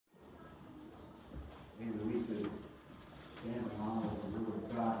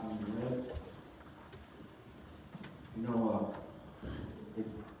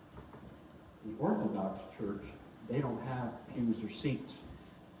they don't have pews or seats.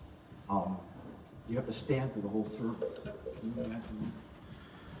 You have to stand through the whole service. Can you imagine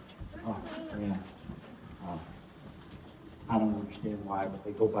that? Oh, yeah. I don't understand why, but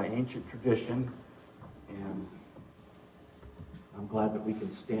they go by ancient tradition, and I'm glad that we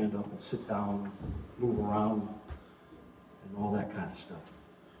can stand up and sit down, move around, and all that kind of stuff.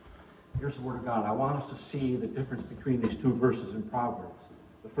 Here's the Word of God. I want us to see the difference between these two verses in Proverbs.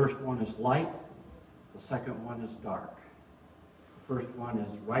 The first one is light, the second one is dark. The first one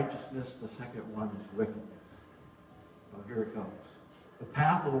is righteousness, the second one is wickedness. Well, here it goes. The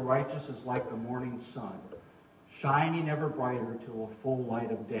path of the righteous is like the morning sun, shining ever brighter till a full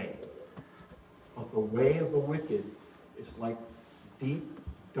light of day. But the way of the wicked is like deep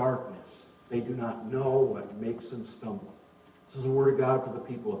darkness. They do not know what makes them stumble. This is the Word of God for the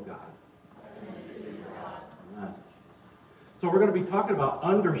people of God. Amen. So we're going to be talking about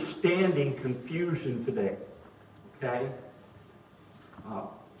understanding confusion today. Okay?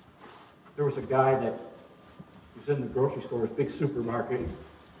 There was a guy that was in the grocery store, this big supermarket, and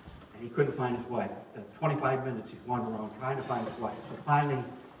he couldn't find his wife. At 25 minutes, he's wandering around trying to find his wife. So finally,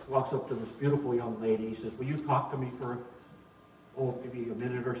 he walks up to this beautiful young lady. He says, "Will you talk to me for, maybe a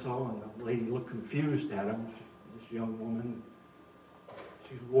minute or so?" And the lady looked confused at him. This young woman,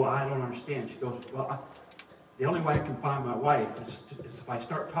 she says, "Well, I don't understand." She goes, "Well, the only way I can find my wife is if I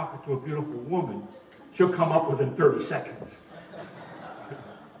start talking to a beautiful woman. She'll come up within 30 seconds.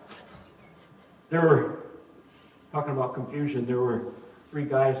 They were talking about confusion. There were 3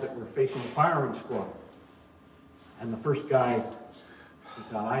 guys that were facing a firing squad. And the first guy, he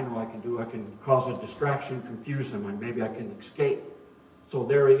thought, "I know I can cause a distraction, confuse him, and maybe I can escape." So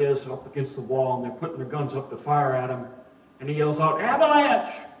there he is up against the wall, and they're putting their guns up to fire at him. And he yells out,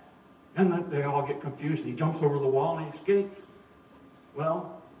 "Avalanche!" And then they all get confused, and he jumps over the wall and he escapes.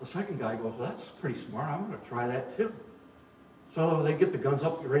 Well, the second guy goes, "Well, that's pretty smart. I'm going to try that too." So they get the guns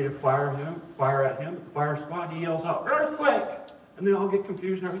up, ready to fire at him, at the fire squad, and he yells out, "Earthquake!" And they all get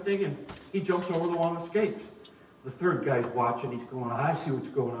confused and everything, and he jumps over the wall and escapes. The third guy's watching. He's going, "I see what's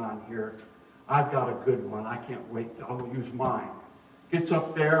going on here. I've got a good one. I can't wait. I'll use mine." Gets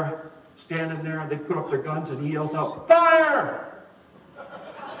up there, standing there, and they put up their guns, and he yells out, "Fire!"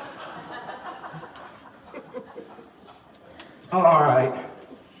 All right.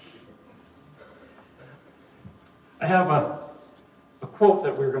 I have a quote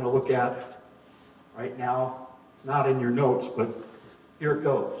that we're going to look at right now. It's not in your notes, but here it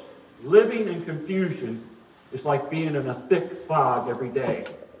goes. Living in confusion is like being in a thick fog every day.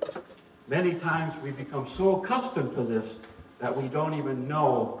 Many times we become so accustomed to this that we don't even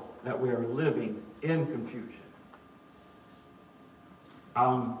know that we are living in confusion.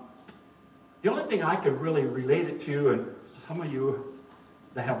 The only thing I can really relate it to, and some of you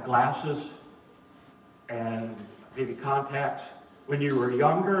that have glasses and maybe contacts, when you were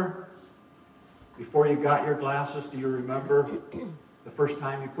younger, before you got your glasses, do you remember the first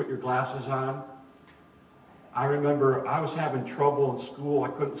time you put your glasses on? I remember I was having trouble in school. I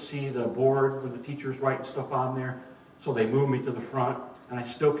couldn't see the board when the teacher was writing stuff on there, so they moved me to the front, and I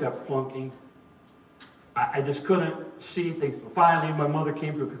still kept flunking. I just couldn't see things. Finally, my mother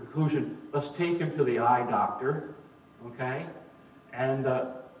came to a conclusion, let's take him to the eye doctor, okay? And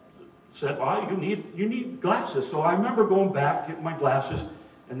said, "Well, you need glasses." So I remember going back, getting my glasses,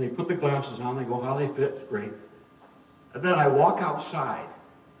 and they put the glasses on. They go, "How they fit? It's great." And then I walk outside.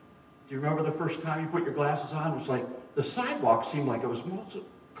 Do you remember the first time you put your glasses on? It was like the sidewalk seemed like it was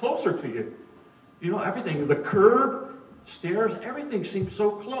closer to you. You know, everything, the curb, stairs, everything seemed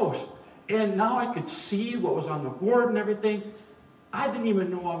so close. And now I could see what was on the board and everything. I didn't even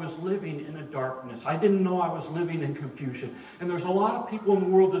know I was living in a darkness. I didn't know I was living in confusion. And there's a lot of people in the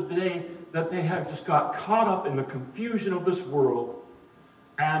world today that they have just got caught up in the confusion of this world,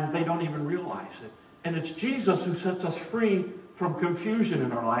 and they don't even realize it. And it's Jesus who sets us free from confusion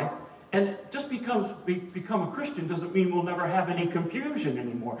in our life. And just because we become a Christian doesn't mean we'll never have any confusion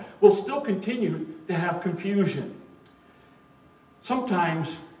anymore. We'll still continue to have confusion.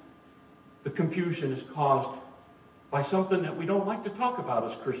 Sometimes the confusion is caused by something that we don't like to talk about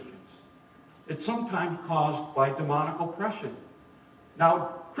as Christians. It's sometimes caused by demonic oppression. Now,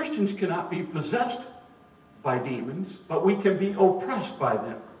 Christians cannot be possessed by demons, but we can be oppressed by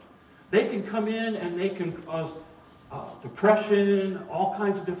them. They can come in and they can cause depression, all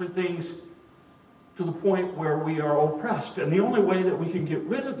kinds of different things, to the point where we are oppressed. And the only way that we can get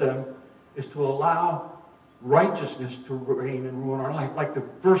rid of them is to allow righteousness to reign and rule in our life. Like the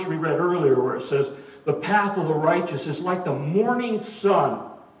verse we read earlier where it says, "The path of the righteous is like the morning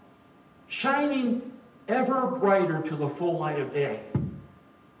sun, shining ever brighter to the full light of day."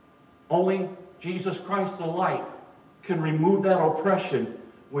 Only Jesus Christ, the light, can remove that oppression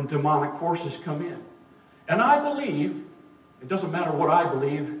when demonic forces come in. And I believe, it doesn't matter what I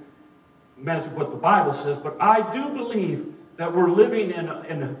believe, it matters what the Bible says, but I do believe that we're living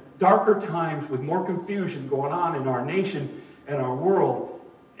in darker times with more confusion going on in our nation and our world,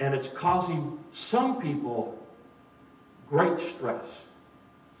 and it's causing some people great stress,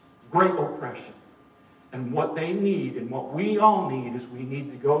 great oppression. And what they need, and what we all need, is we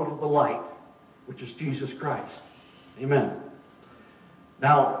need to go to the light, which is Jesus Christ. Amen.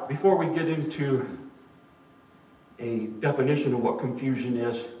 Now, before we get into a definition of what confusion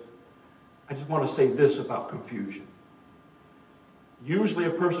is, I just want to say this about confusion. Usually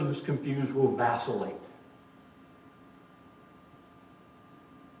a person who's confused will vacillate.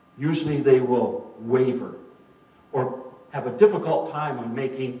 Usually they will waver or have a difficult time on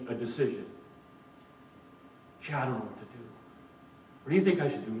making a decision. Gee, I don't know what to do. What do you think I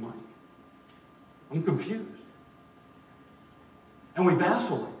should do, Mike? I'm confused. And we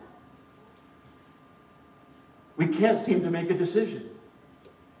vacillate. We can't seem to make a decision.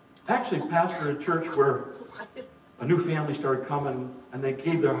 Actually, pastor at a church where a new family started coming and they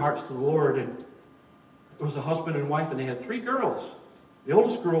gave their hearts to the Lord, and it was a husband and wife, and they had 3 girls. The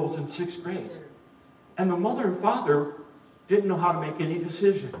oldest girl was in 6th grade. And the mother and father didn't know how to make any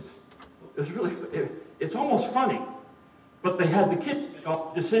decisions. It's almost funny. But they had the kids make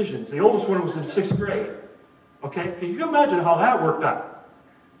all the decisions. The oldest one was in 6th grade. Okay? Can you imagine how that worked out?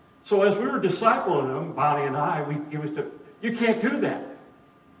 So as we were discipling them, Bonnie and I, you can't do that.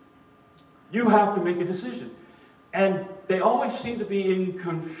 You have to make a decision. And they always seem to be in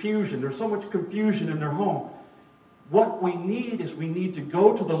confusion. There's so much confusion in their home. What we need is we need to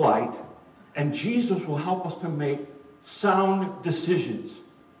go to the light, and Jesus will help us to make sound decisions.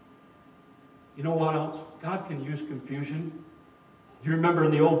 You know what else? God can use confusion. You remember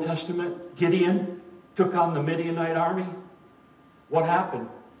in the Old Testament, Gideon took on the Midianite army? What happened?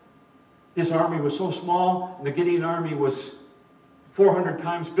 His army was so small, and the Gideon army was 400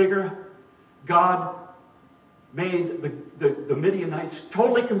 times bigger. God made the Midianites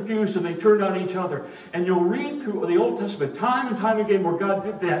totally confused, and they turned on each other. And you'll read through the Old Testament time and time again where God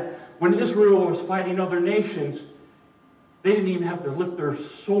did that. When Israel was fighting other nations, they didn't even have to lift their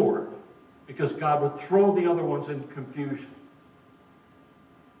sword, because God would throw the other ones in confusion.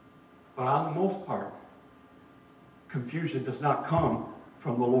 But on the most part, confusion does not come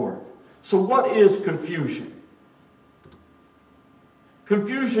from the Lord. So what is confusion?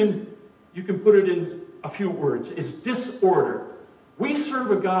 Confusion, you can put it in a few words, is disorder. We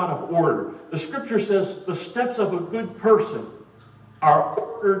serve a God of order. The scripture says the steps of a good person are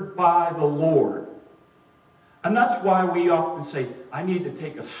ordered by the Lord. And that's why we often say, I need to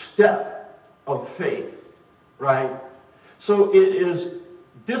take a step of faith, right? So it is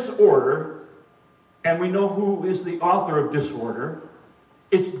disorder, and we know who is the author of disorder.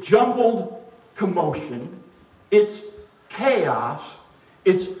 It's jumbled commotion. It's chaos.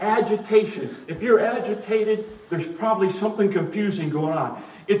 It's agitation. If you're agitated, there's probably something confusing going on.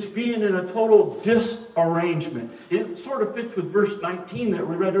 It's being in a total disarrangement. It sort of fits with verse 19 that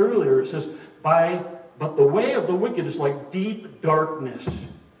we read earlier. It says, but the way of the wicked is like deep darkness.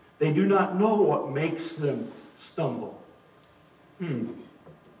 They do not know what makes them stumble.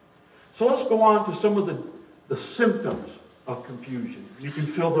 So let's go on to some of the symptoms of confusion. You can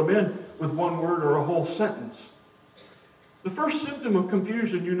fill them in with one word or a whole sentence. The first symptom of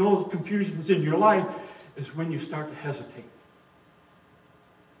confusion, you know confusion is in your life, is when you start to hesitate.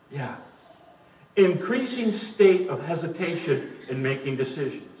 Yeah. Increasing state of hesitation in making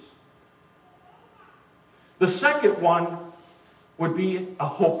decisions. The second one would be a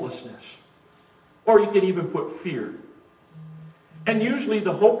hopelessness. Or you could even put fear. And usually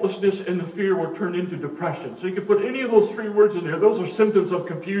the hopelessness and the fear will turn into depression. So you could put any of those 3 words in there. Those are symptoms of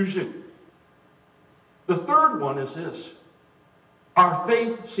confusion. The third one is this. Our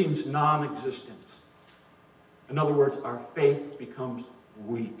faith seems non-existent. In other words, our faith becomes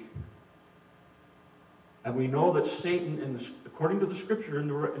weak. And we know that Satan, according to the scripture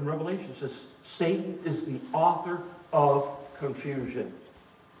in Revelation, says Satan is the author of confusion.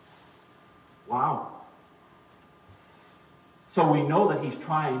 Wow. So we know that he's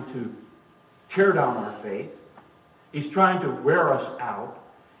trying to tear down our faith. He's trying to wear us out.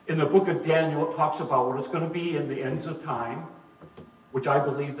 In the book of Daniel, it talks about what it's going to be in the ends of time, which I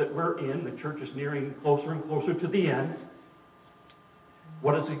believe that we're in. The church is nearing closer and closer to the end.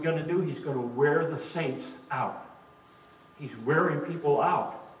 What is he going to do? He's going to wear the saints out. He's wearing people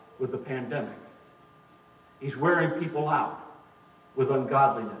out with the pandemic. He's wearing people out with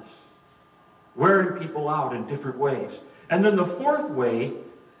ungodliness. Wearing people out in different ways. And then the fourth way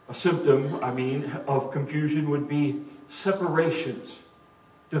A symptom, of confusion would be separations,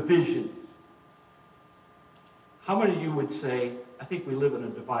 divisions. How many of you would say, I think we live in a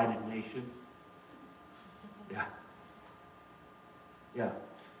divided nation? Yeah. Yeah.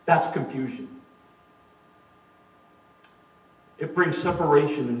 That's confusion. It brings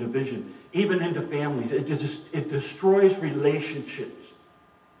separation and division, even into families. It destroys relationships.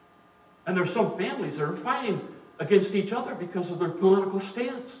 And there's some families that are fighting against each other because of their political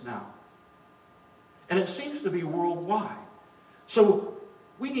stance now. And it seems to be worldwide. So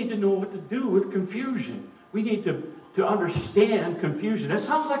we need to know what to do with confusion. We need to understand confusion. That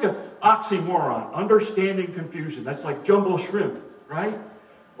sounds like an oxymoron, understanding confusion. That's like jumbo shrimp, right?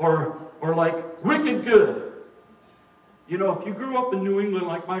 Or like wicked good. You know, if you grew up in New England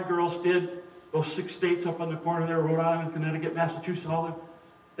like my girls did, those 6 states up on the corner there, Rhode Island, Connecticut, Massachusetts, all them,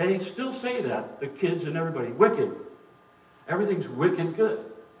 they still say that, the kids and everybody, wicked. Everything's wicked good.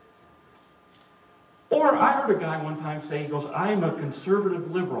 Or I heard a guy one time say, he goes, I'm a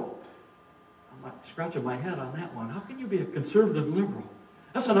conservative liberal. I'm like scratching my head on that one. How can you be a conservative liberal?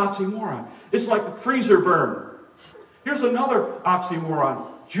 That's an oxymoron. It's like a freezer burn. Here's another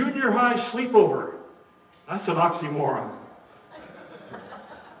oxymoron. Junior high sleepover. That's an oxymoron.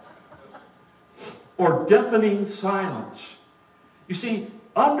 Or deafening silence. You see,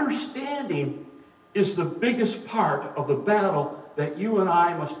 understanding is the biggest part of the battle that you and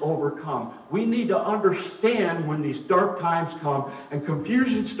I must overcome. We need to understand when these dark times come and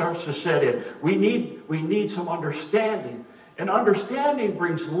confusion starts to set in. We need some understanding. And understanding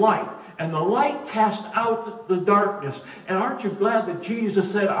brings light. And the light casts out the darkness. And aren't you glad that Jesus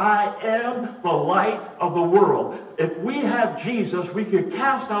said, I am the light of the world? If we have Jesus, we can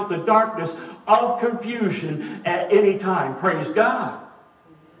cast out the darkness of confusion at any time. Praise God.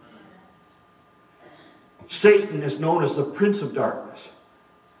 Satan is known as the prince of darkness.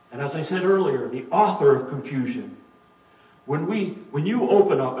 And as I said earlier, the author of confusion. When you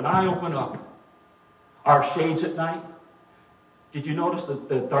open up and I open up our shades at night, did you notice that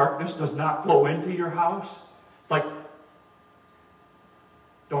the darkness does not flow into your house? It's like,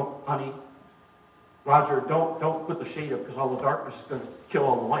 honey, Roger, don't put the shade up because all the darkness is going to kill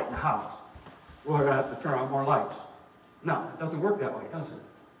all the light in the house. We're going to have to turn on more lights. No, it doesn't work that way, does it?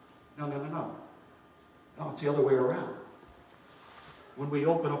 No. No, it's the other way around. When we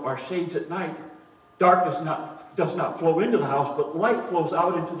open up our shades at night, darkness does not flow into the house, but light flows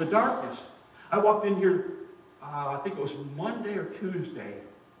out into the darkness. I walked in here, I think it was Monday or Tuesday,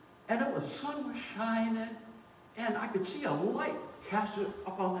 and the sun was shining, and I could see a light cast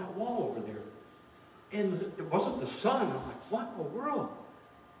up on that wall over there. And it wasn't the sun. I'm like, what in the world?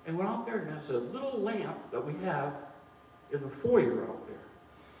 And went out there, and there's a little lamp that we have in the foyer out there.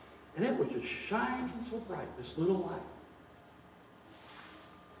 And it was just shining so bright, this little light.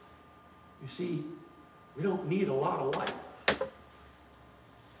 You see, we don't need a lot of light.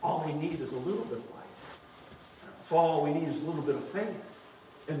 All we need is a little bit of light. So all we need is a little bit of faith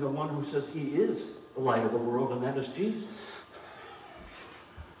in the one who says he is the light of the world, and that is Jesus.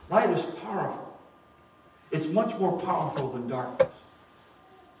 Light is powerful. It's much more powerful than darkness.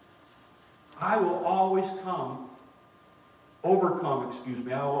 I will always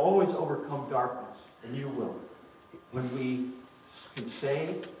overcome darkness, and you will. When we can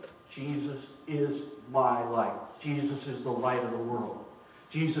say, Jesus is my light. Jesus is the light of the world.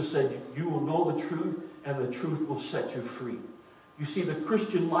 Jesus said, you will know the truth, and the truth will set you free. You see, the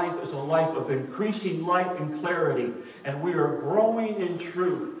Christian life is a life of increasing light and clarity, and we are growing in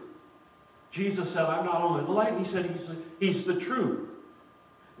truth. Jesus said, I'm not only the light, he said he's the truth.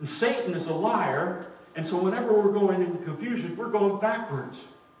 And Satan is a liar, and so whenever we're going into confusion, we're going backwards.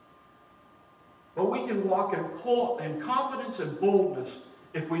 But we can walk in confidence and boldness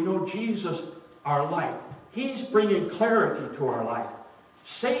if we know Jesus, our light. He's bringing clarity to our life.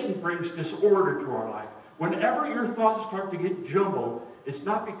 Satan brings disorder to our life. Whenever your thoughts start to get jumbled, it's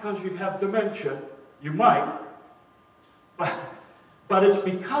not because you have dementia. You might. But it's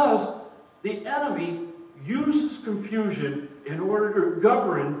because the enemy uses confusion in order to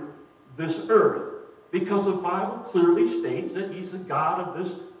govern this earth. Because the Bible clearly states that he's the God of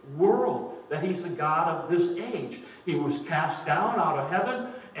this world, that he's the God of this age. He was cast down out of heaven,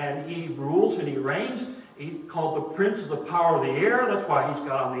 and he rules and he reigns. He's called the prince of the power of the air. That's why he's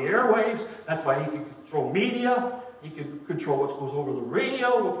got on the airwaves. That's why he can control media. He can control what goes over the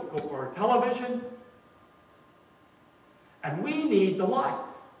radio, what goes over our television. And we need the light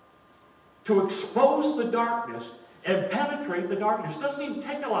to expose the darkness and penetrate the darkness. It doesn't even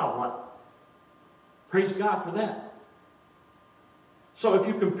take a lot of light. Praise God for that. So if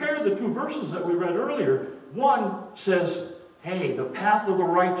you compare the two verses that we read earlier, one says, hey, the path of the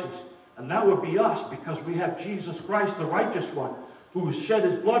righteous, and that would be us because we have Jesus Christ, the righteous one, who shed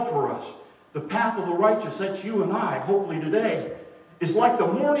his blood for us. The path of the righteous, that's you and I, hopefully today, is like the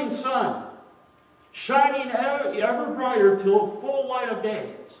morning sun, shining ever brighter till full light of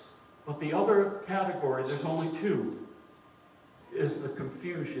day. But the other category, there's only two, is the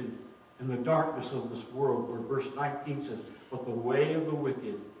confusion and the darkness of this world, where verse 19 says, but the way of the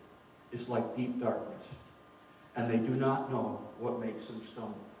wicked is like deep darkness, and they do not know what makes them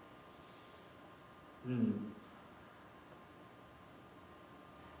stumble.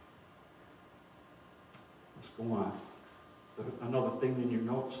 Let's go on. Another thing in your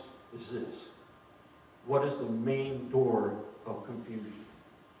notes is this. What is the main door of confusion?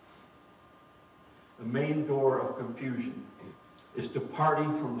 The main door of confusion is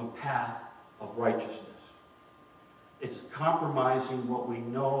departing from the path of righteousness. It's compromising what we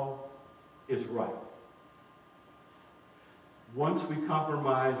know is right. Once we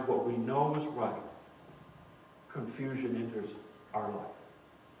compromise what we know is right, confusion enters our life.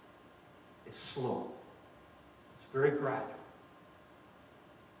 It's slow. It's very gradual.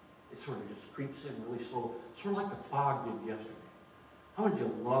 It sort of just creeps in really slow. Sort of like the fog did yesterday. How many of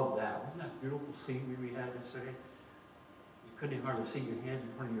you love that? Wasn't that beautiful scenery we had yesterday? You couldn't hardly see your hand in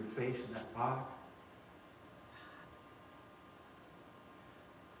front of your face in that fog.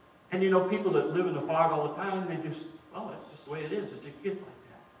 And you know, people that live in the fog all the time, they just, well, that's just the way it is. It just gets like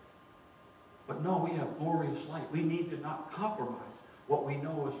that. But no, we have glorious light. We need to not compromise what we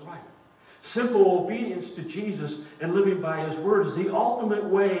know is right. Simple obedience to Jesus and living by his word is the ultimate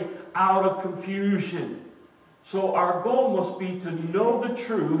way out of confusion. So our goal must be to know the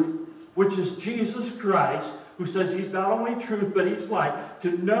truth, which is Jesus Christ, who says he's not only truth, but he's light.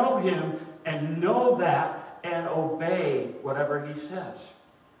 To know him and know that and obey whatever he says.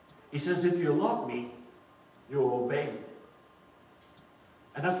 He says, if you love me, you'll obey me.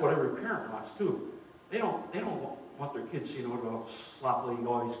 And that's what every parent wants too. They don't want their kids, to sloppily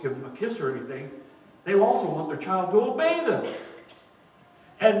always give them a kiss or anything. They also want their child to obey them.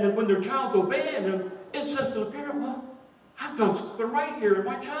 And when their child's obeying them, it says to the parent, well, I've done something right here, and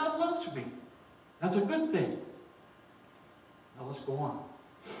my child loves me. That's a good thing. Now let's go on.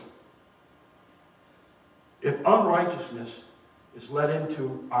 If unrighteousness is let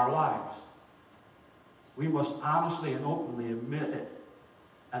into our lives, we must honestly and openly admit it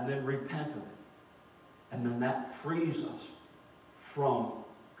and then repent of it. And then that frees us from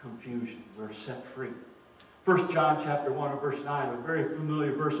confusion. We're set free. 1 John chapter 1 and verse 9, a very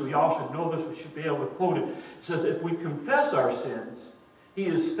familiar verse. We all should know this. We should be able to quote it. It says, if we confess our sins, he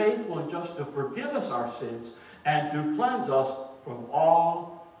is faithful and just to forgive us our sins and to cleanse us from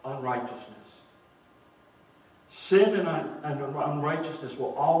all unrighteousness. Sin and unrighteousness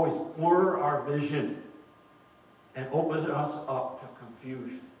will always blur our vision and open us up to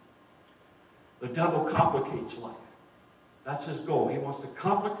confusion. The devil complicates life. That's his goal. He wants to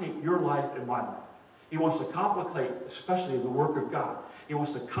complicate your life and my life. He wants to complicate, especially the work of God. He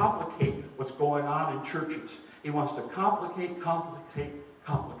wants to complicate what's going on in churches. He wants to complicate.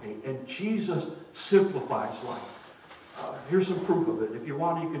 And Jesus simplifies life. Here's some proof of it. If you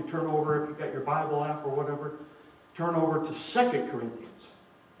want, you can turn over, if you've got your Bible app or whatever, turn over to 2 Corinthians.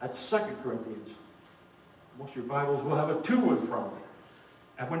 That's 2 Corinthians. Most of your Bibles will have a 2 in front of it.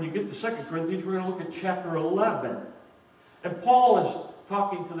 And when you get to 2 Corinthians, we're going to look at chapter 11. And Paul is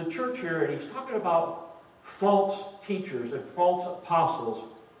talking to the church here, and he's talking about false teachers and false apostles.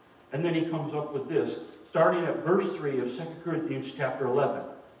 And then he comes up with this, starting at verse 3 of 2 Corinthians chapter 11.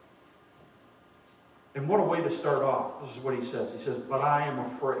 And what a way to start off. This is what he says. He says, but I am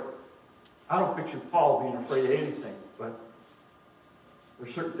afraid. I don't picture Paul being afraid of anything, but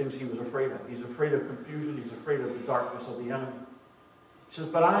there's certain things he was afraid of. He's afraid of confusion. He's afraid of the darkness of the enemy. He says,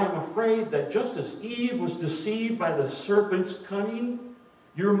 but I am afraid that just as Eve was deceived by the serpent's cunning,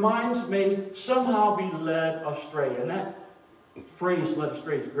 your minds may somehow be led astray. And that phrase, led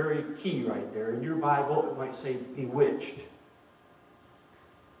astray, is very key right there. In your Bible, it might say bewitched.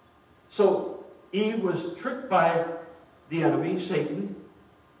 So Eve was tricked by the enemy, Satan.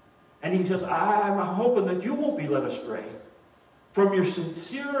 And he says, I'm hoping that you won't be led astray from your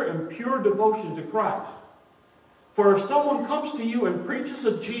sincere and pure devotion to Christ. For if someone comes to you and preaches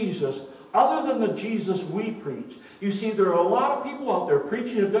a Jesus other than the Jesus we preach, you see, there are a lot of people out there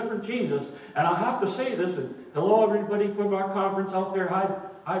preaching a different Jesus. And I have to say this, and hello everybody from our conference out there.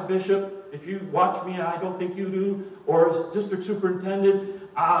 Hi Bishop, if you watch me, I don't think you do, or as district superintendent,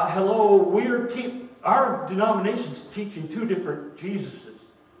 hello, our denomination's teaching 2 different Jesuses.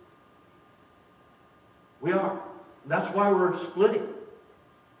 We are. That's why we're splitting.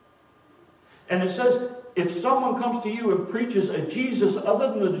 And it says, if someone comes to you and preaches a Jesus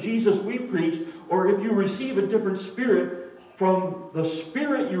other than the Jesus we preach, or if you receive a different spirit from the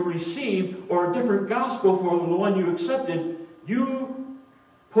spirit you received, or a different gospel from the one you accepted, you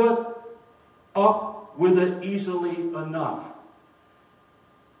put up with it easily enough.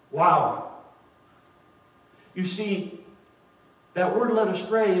 Wow. You see, that word led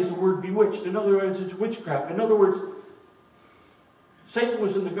astray is the word bewitched. In other words, it's witchcraft. In other words, Satan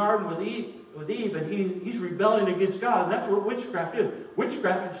was in the garden with Eve, and he's rebelling against God, and that's what witchcraft is.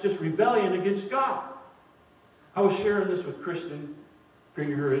 Witchcraft is just rebellion against God. I was sharing this with Kristen,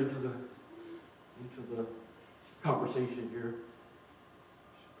 bringing her into the conversation here.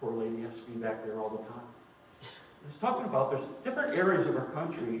 This poor lady has to be back there all the time. I was talking about there's different areas of our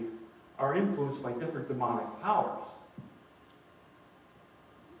country are influenced by different demonic powers.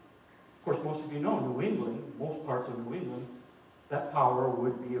 Of course, most of you know, New England, most parts of New England, that power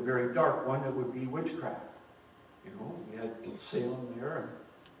would be a very dark one. It would be witchcraft. You know, we had Salem there, and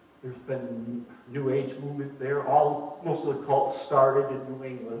there's been New Age movement there. Most of the cults started in New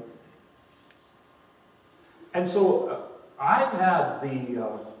England. And so I've had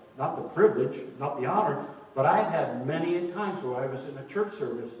not the privilege, not the honor, but I've had many times where I was in a church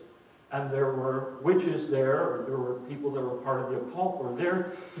service and there were witches there, or there were people that were part of the occult, were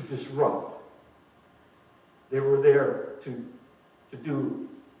there to disrupt. They were there to do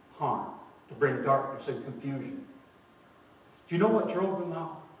harm, to bring darkness and confusion. Do you know what drove them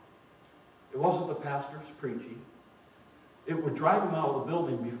out? It wasn't the pastors preaching. It would drive them out of the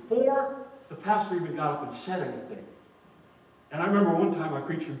building before the pastor even got up and said anything. And I remember one time I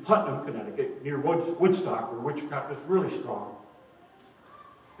preached in Putnam, Connecticut, near Woodstock, where witchcraft was really strong.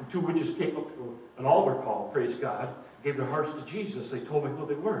 And two witches came up to an altar call, praise God, gave their hearts to Jesus. They told me who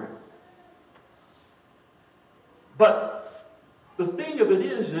they were. But the thing of it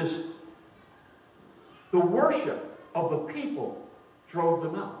is the worship of the people drove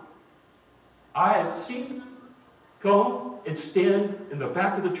them out. I had seen them come and stand in the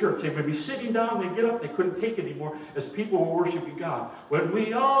back of the church. They would be sitting down, they'd get up, they couldn't take it anymore as people were worshiping God. When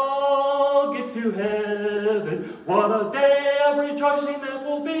we all get to heaven, what a day of rejoicing that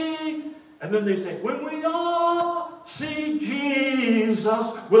will be. And then they say, when we all see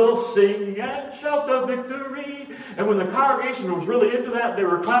Jesus, we'll sing and shout the victory. And when the congregation was really into that, they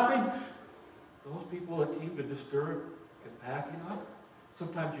were clapping. Those people that came to disturb get backing up.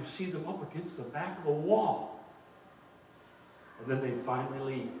 Sometimes you see them up against the back of the wall. And then they finally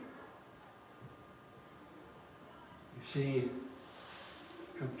leave. You see,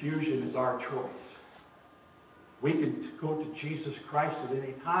 confusion is our choice. We can go to Jesus Christ at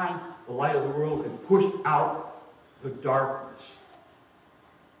any time, the light of the world, and push out the darkness.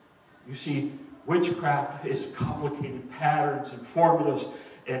 You see, witchcraft is complicated patterns and formulas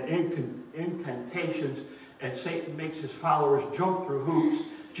and incantations, and Satan makes his followers jump through hoops.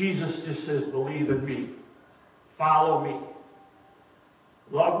 Jesus just says, believe in me. Follow me.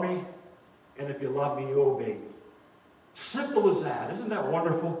 Love me, and if you love me, you obey me. Simple as that. Isn't that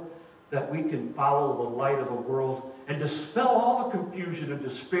wonderful that we can follow the light of the world and dispel all the confusion and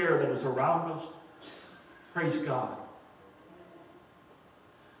despair that is around us? Praise God.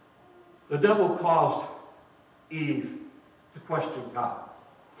 The devil caused Eve to question God.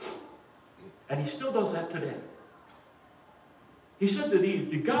 And he still does that today. He said to Eve,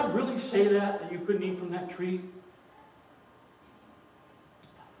 did God really say that you couldn't eat from that tree?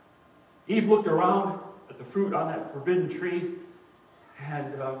 Eve looked around at the fruit on that forbidden tree,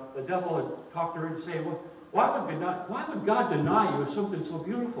 and the devil had talked to her and said, well, why would God deny you something so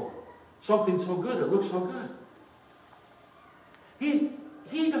beautiful, something so good, it looks so good?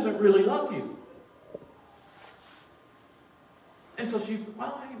 He doesn't really love you. And so she,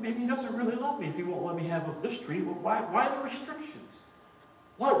 well, maybe he doesn't really love me if he won't let me have of this tree. Well, why the restrictions?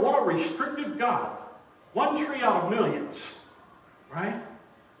 What a restrictive God. One tree out of millions, right?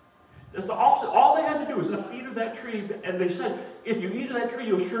 That's all they had to do was not eat of that tree, and they said, if you eat of that tree,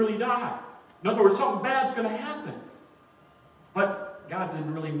 you'll surely die. In other words, something bad's going to happen. But God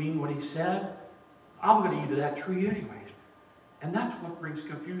didn't really mean what he said. I'm going to eat of that tree anyways. And that's what brings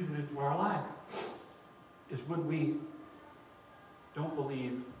confusion into our life, is when we don't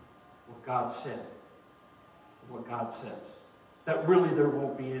believe what God said, what God says. That really there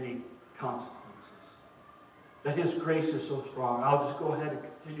won't be any consequences. That his grace is so strong. I'll just go ahead and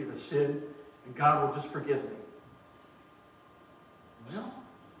continue to sin, and God will just forgive me. Well,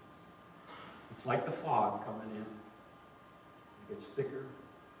 it's like the fog coming in. It gets thicker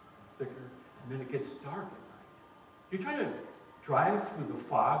and thicker, and then it gets dark at night. You try to drive through the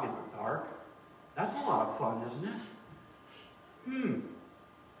fog in the dark. That's a lot of fun, isn't it?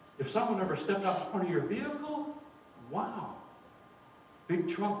 If someone ever stepped out in front of your vehicle, wow, big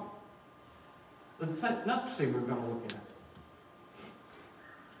trouble. The next thing we're going to look at,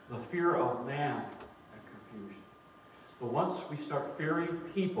 the fear of man and confusion. But once we start fearing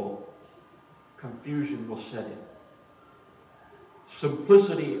people, confusion will set in.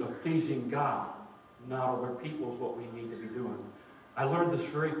 Simplicity of pleasing God, not other people, is what we need to be doing. I learned this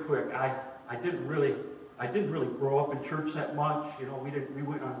very quick. I didn't really grow up in church that much. You know, we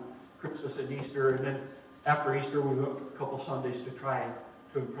went on Christmas and Easter, and then after Easter we went for a couple Sundays to try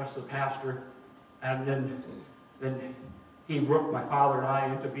to impress the pastor. And then he roped my father and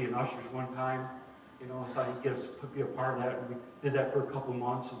I into being ushers one time. You know, I thought he'd get us to be a part of that, and we did that for a couple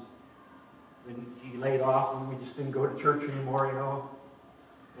months. And then he laid off, and we just didn't go to church anymore, you know.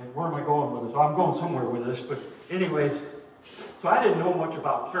 And where am I going with this? Well, I'm going somewhere with this, but anyways, so I didn't know much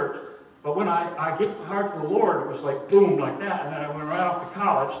about church. But when I gave my heart to the Lord, it was like boom, like that. And then I went right off to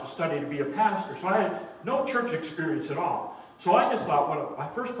college to study to be a pastor. So I had no church experience at all. So I just thought, well, my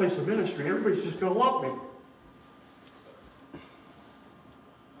first place of ministry, everybody's just going to love me.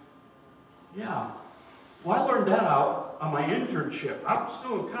 Yeah. Well, I learned that out on my internship. I was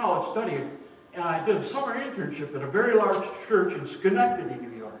still in college studying, and I did a summer internship at a very large church in Schenectady,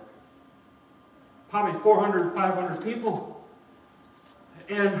 New York. Probably 400, 500 people.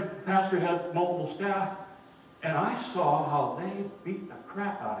 And the pastor had multiple staff, and I saw how they beat the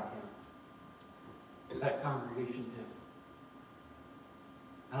crap out of him. That congregation did.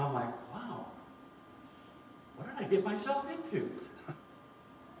 And I'm like, wow, what did I get myself into?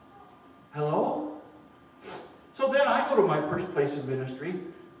 Hello? So then I go to my first place in ministry,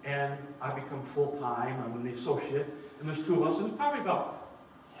 and I become full-time. I'm the associate, and there's two of us, and it's probably about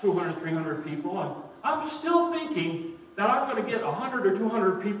 200, 300 people, and I'm still thinking that I'm going to get 100 or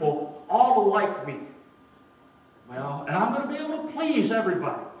 200 people all to like me. Well, and I'm going to be able to please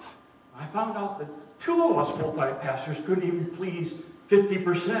everybody. I found out that two of us full-time pastors couldn't even please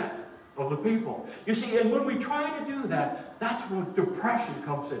 50% of the people. You see, and when we try to do that, that's when depression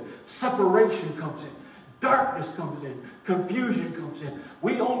comes in, separation comes in, darkness comes in, confusion comes in.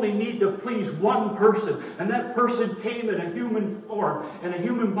 We only need to please one person, and that person came in a human form, in a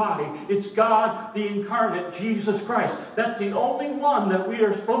human body. It's God, the incarnate, Jesus Christ. That's the only one that we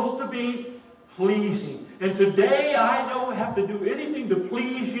are supposed to be pleasing. And today, I don't have to do anything to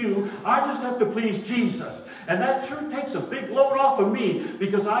please you. I just have to please Jesus. And that sure takes a big load off of me,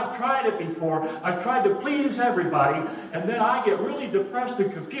 because I've tried it before. I've tried to please everybody, and then I get really depressed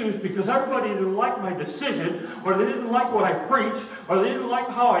and confused because everybody didn't like my decision, or they didn't like what I preached, or they didn't like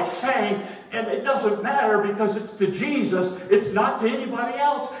how I sang. And it doesn't matter, because it's to Jesus. It's not to anybody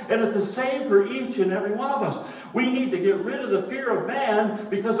else. And it's the same for each and every one of us. We need to get rid of the fear of man,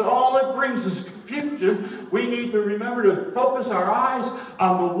 because all it brings is confusion. We need to remember to focus our eyes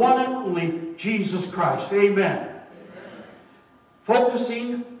on the one and only Jesus Christ. Amen. Amen.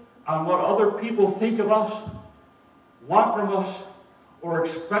 Focusing on what other people think of us, want from us, or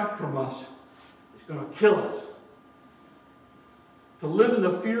expect from us is going to kill us. To live in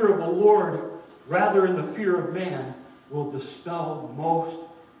the fear of the Lord rather than the fear of man will dispel most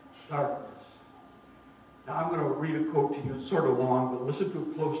darkness. Now I'm going to read a quote to you. It's sort of long, but listen to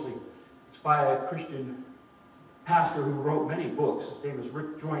it closely. It's by a Christian pastor who wrote many books. His name is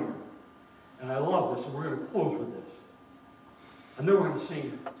Rick Joyner. And I love this, and we're going to close with this. And then we're going to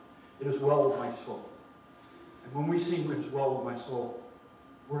sing, "It Is Well With My Soul." And when we sing "It Is Well With My Soul,"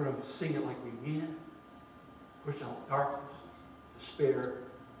 we're going to sing it like we mean it, push out darkness, despair,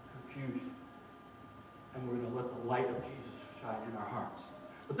 confusion. And we're going to let the light of Jesus shine in our hearts.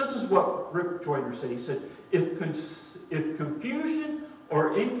 But this is what Rick Joyner said. He said, if confusion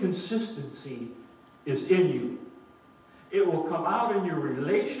or inconsistency is in you, it will come out in your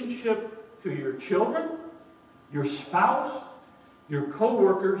relationship to your children, your spouse, your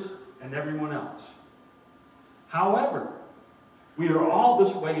co-workers, and everyone else. However, we are all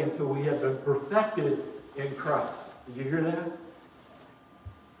this way until we have been perfected in Christ. Did you hear that?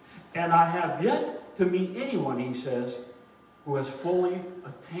 And I have yet to meet anyone, he says, who has fully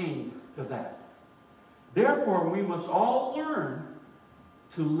attained to that. Therefore, we must all learn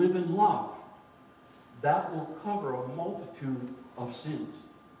to live in love. That will cover a multitude of sins.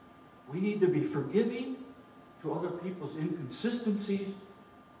 We need to be forgiving to other people's inconsistencies,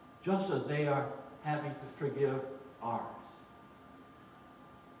 just as they are having to forgive ours.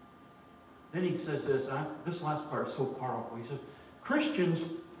 Then he says this, this last part is so powerful. He says, Christians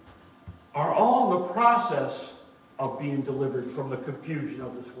are all in the process of being delivered from the confusion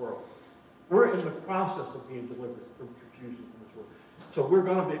of this world. We're in the process of being delivered from confusion in this world. So we're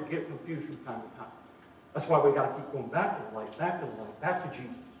going to get confused from time to time. That's why we got to keep going back to the light, back to the light, back to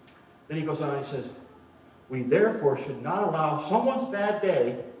Jesus. Then he goes on and he says, we therefore should not allow someone's bad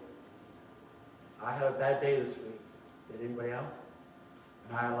day. I had a bad day this week. Did anybody else?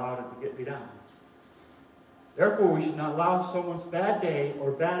 And I allowed it to get me down. Therefore, we should not allow someone's bad day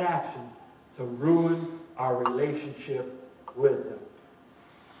or bad action to ruin our relationship with them.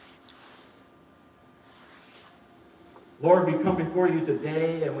 Lord, we come before you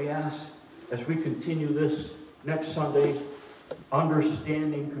today and we ask, as we continue this next Sunday,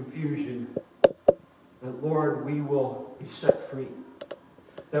 understanding confusion, that, Lord, we will be set free.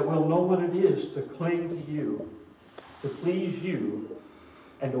 That we'll know what it is to cling to you, to please you,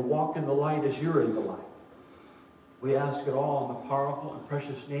 and to walk in the light as you're in the light. We ask it all in the powerful and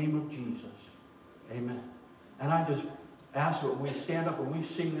precious name of Jesus. Amen. And I just ask that when we stand up and we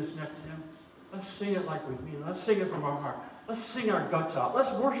sing this next hymn, let's sing it like we mean it. Let's sing it from our heart. Let's sing our guts out.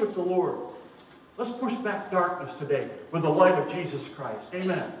 Let's worship the Lord. Let's push back darkness today with the light of Jesus Christ.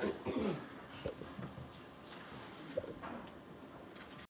 Amen.